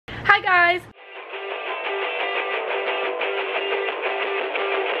guys.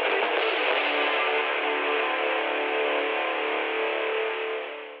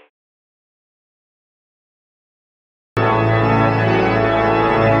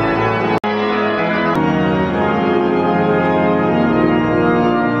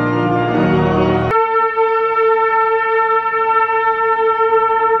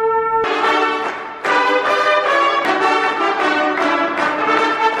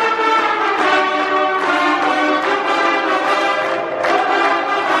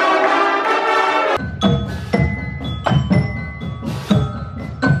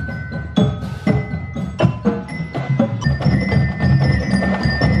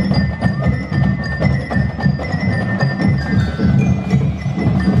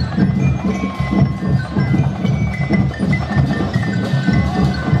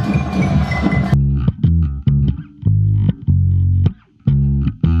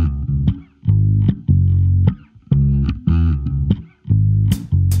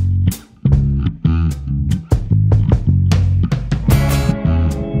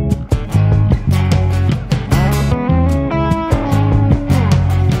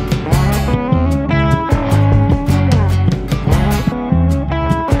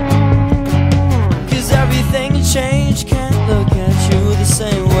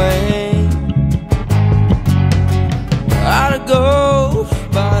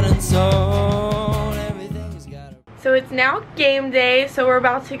 So it's now game day, so we're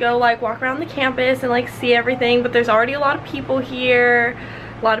about to go like walk around the campus and like see everything, but there's already a lot of people here.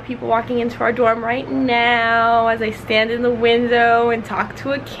 A lot of people walking into our dorm right now as I stand in the window and talk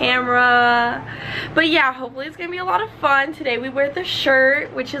to a camera. But yeah, hopefully it's gonna be a lot of fun. Today we wear the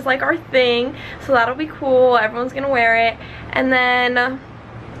shirt, which is like our thing, so that'll be cool. Everyone's gonna wear it. And then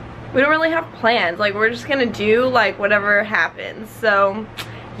we don't really have plans. Like, we're just gonna do like whatever happens. So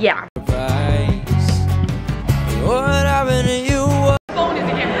yeah.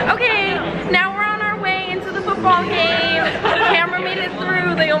 Okay, now we're on our way into the football game. The camera made it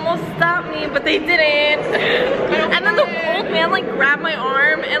through. They almost stopped me, but they didn't. And then the old man like grabbed my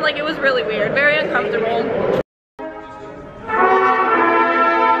arm and like it was really weird, very uncomfortable.